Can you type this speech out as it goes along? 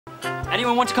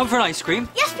Anyone want to come for an ice cream?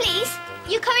 Yes, please.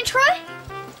 You coming, Troy?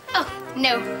 Oh,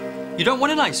 no. You don't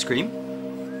want an ice cream?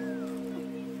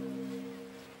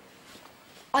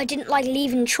 I didn't like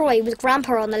leaving Troy with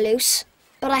Grandpa on the loose,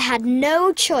 but I had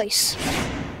no choice.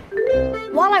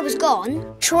 While I was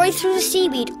gone, Troy threw the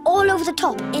seaweed all over the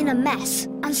top in a mess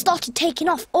and started taking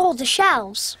off all the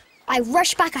shells. I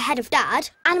rushed back ahead of Dad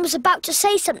and was about to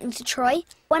say something to Troy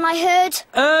when I heard...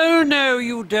 Oh, no,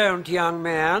 you don't, young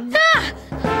man. Ah!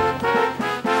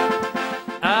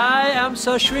 I am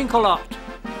Sir Shrinkalot,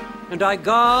 and I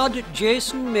guard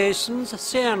Jason Mason's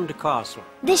sandcastle.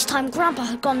 This time Grandpa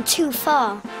had gone too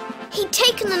far. He'd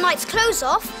taken the knight's clothes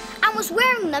off and was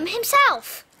wearing them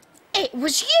himself. It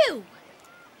was you.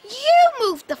 You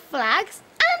moved the flags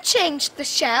and changed the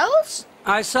shells.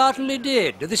 I certainly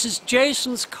did. This is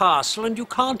Jason's castle, and you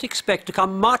can't expect to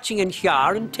come marching in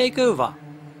here and take over.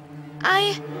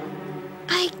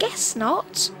 I guess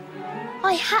not.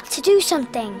 I had to do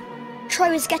something. Troy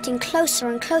was getting closer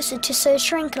and closer to Sir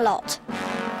Shrinkalot.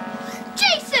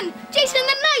 Jason! Jason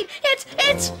the Knight!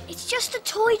 It's just a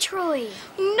toy, Troy.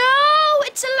 No,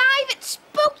 it's alive. It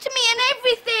spoke to me and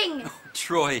everything. Oh,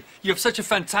 Troy, you have such a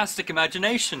fantastic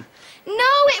imagination. No,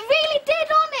 it really did,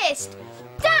 honest.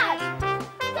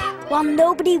 Dad! While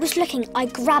nobody was looking, I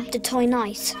grabbed the toy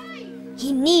knight.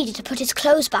 He needed to put his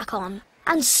clothes back on,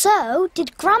 and so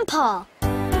did Grandpa.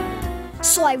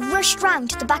 So I rushed round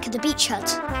to the back of the beach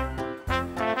hut.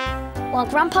 While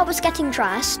Grandpa was getting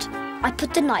dressed, I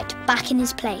put the knight back in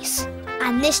his place.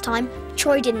 And this time,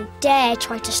 Troy didn't dare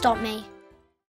try to stop me.